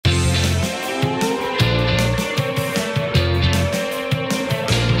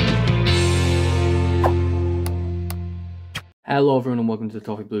Hello everyone and welcome to the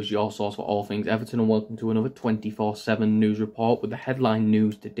Toffee Blues, your source for all things Everton, and welcome to another 24/7 news report, with the headline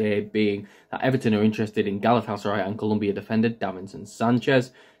news today being that Everton are interested in Galatasaray and Colombia defender Davinson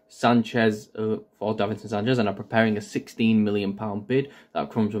Sanchez. For Davinson Sanchez, and are preparing a £16 million bid.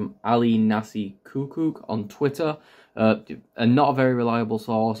 That comes from Ali Nasi Kukuk on Twitter. And not a very reliable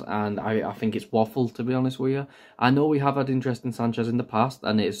source, and I think it's waffle, to be honest with you. I know we have had interest in Sanchez in the past,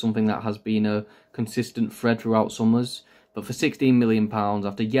 and it is something that has been a consistent thread throughout summers. But for £16 million,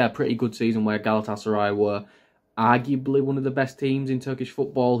 after, a pretty good season where Galatasaray were arguably one of the best teams in Turkish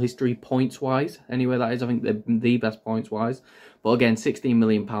football history, points-wise. Anyway, that is, I think, the best points-wise. But again, £16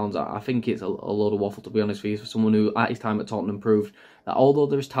 million, I think it's a load of waffle, to be honest with you, for someone who, at his time at Tottenham, proved that although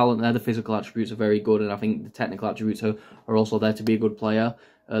there is talent there, the physical attributes are very good, and I think the technical attributes are also there to be a good player.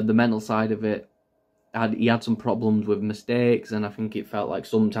 The mental side of it, he had some problems with mistakes, and I think it felt like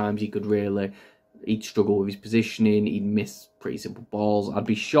sometimes he'd struggle with his positioning, he'd miss pretty simple balls. I'd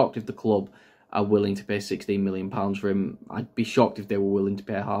be shocked if the club are willing to pay £16 million for him. I'd be shocked if they were willing to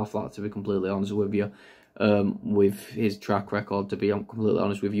pay half that, to be completely honest with you, with his track record, to be completely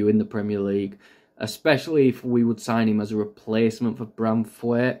honest with you, in the Premier League. Especially if we would sign him as a replacement for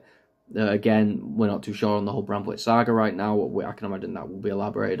Branthwaite. Again, we're not too sure on the whole Branthwaite saga right now. I can imagine that will be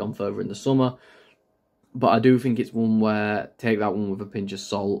elaborated on further in the summer. But I do think it's one where, take that one with a pinch of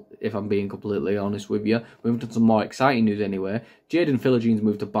salt, if I'm being completely honest with you. Moving on to some more exciting news anyway. Philogene's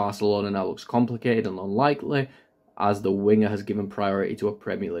move to Barcelona now looks complicated and unlikely, as the winger has given priority to a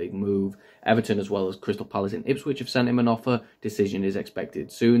Premier League move. Everton, as well as Crystal Palace and Ipswich, have sent him an offer. Decision is expected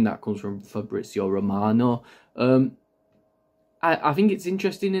soon. That comes from Fabrizio Romano. I think it's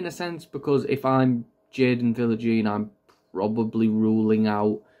interesting in a sense, because if I'm Jadon Philogene, I'm probably ruling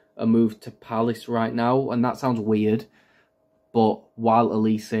out a move to Palace right now, and that sounds weird, but while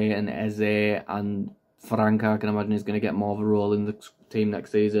Elise and Eze and Franca, I can imagine, is going to get more of a role in the team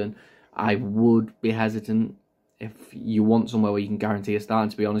next season, I would be hesitant if you want somewhere where you can guarantee a start.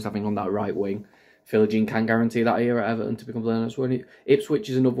 And to be honest, I think on that right wing, Philogene can guarantee that here at Everton, to be completely honest with you. Ipswich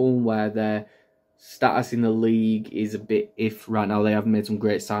is another one where their status in the league is a bit iff right now. They have made some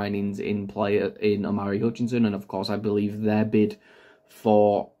great signings in Omari Hutchinson, and of course I believe their bid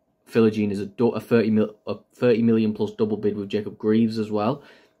for Philogene is a 30 million plus double bid with Jacob Greaves as well.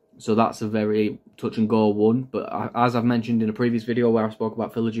 So that's a very touch and go one. But as I've mentioned in a previous video where I spoke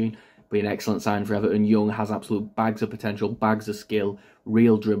about Philogene being an excellent sign for Everton, Young has absolute bags of potential, bags of skill,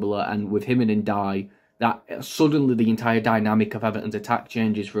 real dribbler, and with him and Ndai, that suddenly the entire dynamic of Everton's attack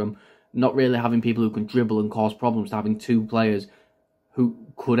changes from not really having people who can dribble and cause problems to having two players who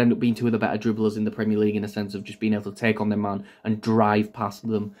could end up being two of the better dribblers in the Premier League, in a sense of just being able to take on their man and drive past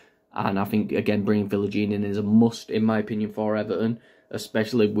them. And I think, again, bringing Philogene in is a must, in my opinion, for Everton,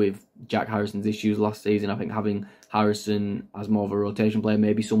 especially with Jack Harrison's issues last season. I think having Harrison as more of a rotation player,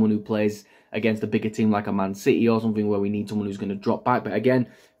 maybe someone who plays against a bigger team like a Man City or something, where we need someone who's going to drop back. But again,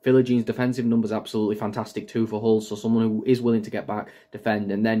 Philogene's defensive numbers are absolutely fantastic too for Hull, so someone who is willing to get back, defend,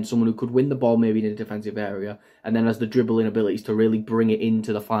 and then someone who could win the ball maybe in a defensive area, and then has the dribbling abilities to really bring it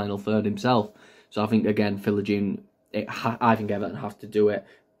into the final third himself. So I think, again, Philogene, I think Everton have to do it.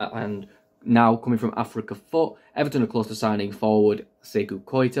 And now, coming from Africa Foot, Everton are close to signing forward Sekou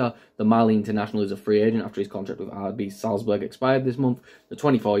Koita. The Mali international is a free agent after his contract with RB Salzburg expired this month. The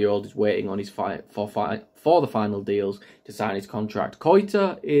 24-year-old is waiting on his for the final deals to sign his contract.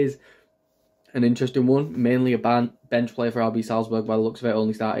 Koita is an interesting one, mainly a bench player for RB Salzburg by the looks of it.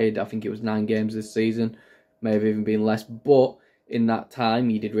 Only started, I think it was 9 games this season, may have even been less, but in that time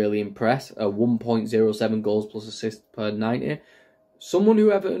he did really impress. 1.07 goals plus assists per 90. Someone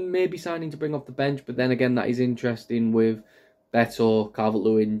who Everton may be signing to bring off the bench, but then again, that is interesting with Beto,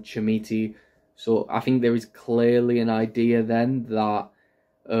 Calvert-Lewin, Chermiti. So I think there is clearly an idea then that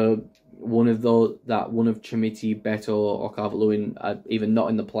one of Chermiti, Beto, or Calvert-Lewin are either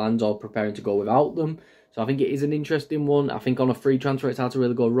not in the plans or preparing to go without them. So I think it is an interesting one. I think on a free transfer, it's hard to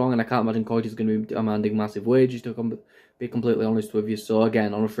really go wrong, and I can't imagine Koite is going to be demanding massive wages, to be completely honest with you. So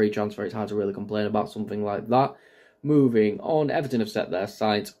again, on a free transfer, it's hard to really complain about something like that. Moving on, Everton have set their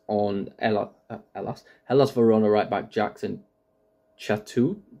sights on Hellas Verona right back Jackson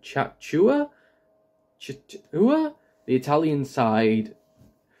Chatua. The Italian side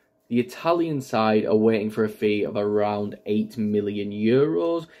are waiting for a fee of around €8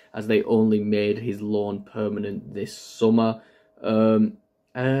 million, as they only made his loan permanent this summer. I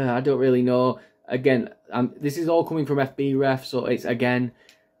don't really know. Again, this is all coming from FB Ref, so it's, again,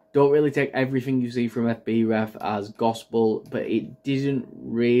 don't really take everything you see from FB Ref as gospel, but it didn't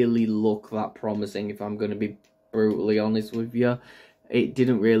really look that promising, if I'm going to be brutally honest with you. It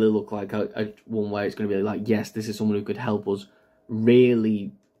didn't really look like one where it's going to be like, yes, this is someone who could help us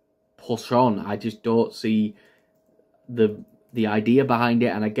really push on. I just don't see the idea behind it,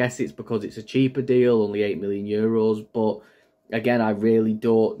 and I guess it's because it's a cheaper deal, only €8 million. But again, I really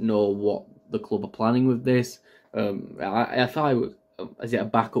don't know what the club are planning with this. If I was, is it a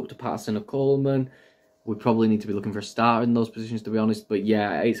backup to Patterson or Coleman? We probably need to be looking for a starter in those positions, to be honest. But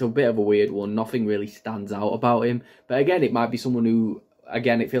yeah, it's a bit of a weird one. Nothing really stands out about him. But again, it might be someone who,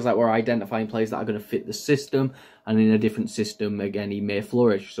 again, it feels like we're identifying players that are going to fit the system. And in a different system, again, he may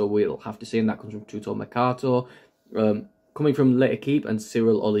flourish. So we'll have to see. And that comes from Tuto Mercato. Coming from L'Equipe and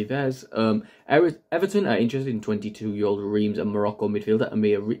Cyril Olives. Everton are interested in 22-year-old Reims and Morocco midfielder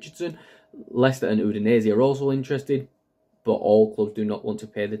Amir Richardson. Leicester and Udinese are also interested, but all clubs do not want to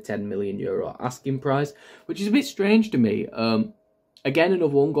pay the €10 million asking price, which is a bit strange to me. Again, another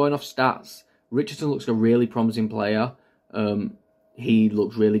one going off stats. Richardson looks like a really promising player. He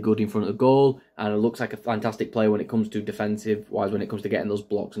looks really good in front of the goal, and it looks like a fantastic player when it comes to defensive-wise, when it comes to getting those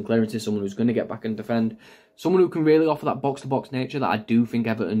blocks and clearances, someone who's going to get back and defend. Someone who can really offer that box-to-box nature that I do think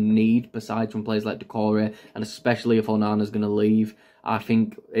Everton need, besides from players like Decore, and especially if Onana's going to leave. I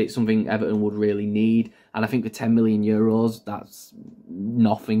think it's something Everton would really need, and I think the €10 million, that's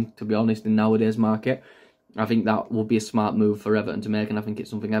nothing, to be honest, in nowadays market. I think that will be a smart move for Everton to make, and I think it's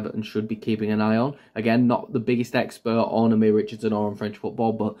something Everton should be keeping an eye on. Again, not the biggest expert on Amir Richardson or on French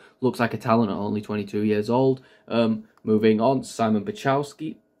football, but looks like a talent at only 22 years old. Moving on, Simon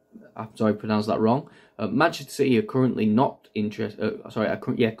Bachowski. I'm sorry, I pronounced that wrong. Manchester City are currently not interested.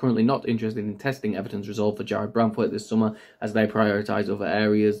 Currently not interested in testing Everton's resolve for Jared Brantwaite this summer, as they prioritise other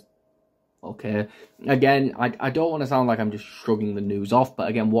areas. Okay, again, I don't want to sound like I'm just shrugging the news off, but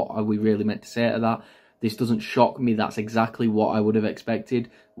again, what are we really meant to say to that? This doesn't shock me. That's exactly what I would have expected.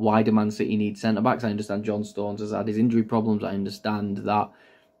 Why do Man City need centre-backs? I understand John Stones has had his injury problems. I understand that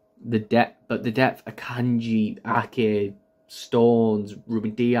the depth, Akanji, Ake, Stones,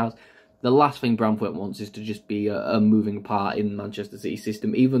 Ruben Diaz. The last thing Brantwaite wants is to just be a moving part in Manchester City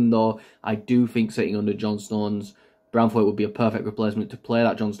system, even though I do think sitting under John Stones, Brantwaite would be a perfect replacement to play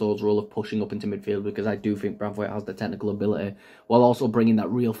that John Stones role of pushing up into midfield, because I do think Brantwaite has the technical ability, while also bringing that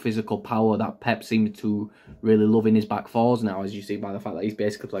real physical power that Pep seems to really love in his back fours now, as you see by the fact that he's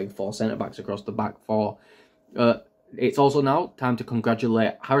basically playing 4 centre-backs across the back 4. It's also now time to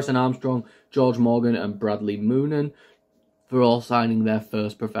congratulate Harrison Armstrong, George Morgan and Bradley Moonen for all signing their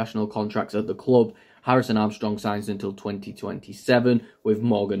first professional contracts at the club. Harrison Armstrong signs until 2027, with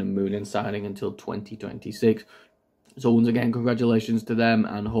Morgan and Moonen signing until 2026. So once again, congratulations to them,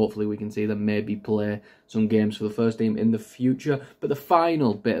 and hopefully we can see them maybe play some games for the first team in the future. But the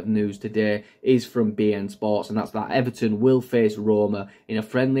final bit of news today is from BN Sports, and that's that Everton will face Roma in a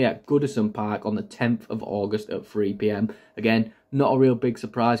friendly at Goodison Park on the 10th of August at 3 PM. Again, not a real big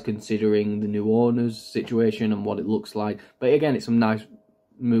surprise considering the new owners situation and what it looks like. But again, it's some nice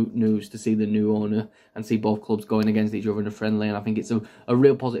news to see the new owner and see both clubs going against each other in a friendly, and I think it's a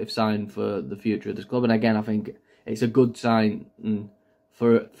real positive sign for the future of this club. And again, I think it's a good sign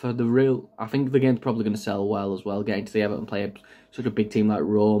for the real. I think the game's probably going to sell well as well. Getting to see Everton play such a big team like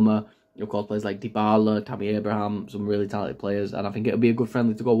Roma, of course, players like Dybala, Tammy Abraham, some really talented players, and I think it'll be a good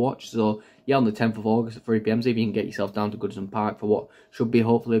friendly to go watch. So yeah, on the 10th of August at 3 PM, see if you can get yourself down to Goodison Park for what should be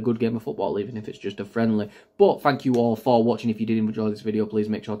hopefully a good game of football, even if it's just a friendly. But thank you all for watching. If you did enjoy this video, please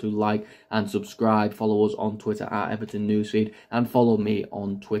make sure to like and subscribe. Follow us on Twitter at Everton Newsfeed, and follow me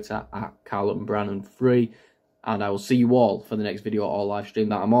on Twitter at Callum Brannan3. And I will see you all for the next video or live stream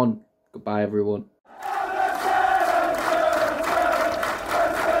that I'm on. Goodbye, everyone.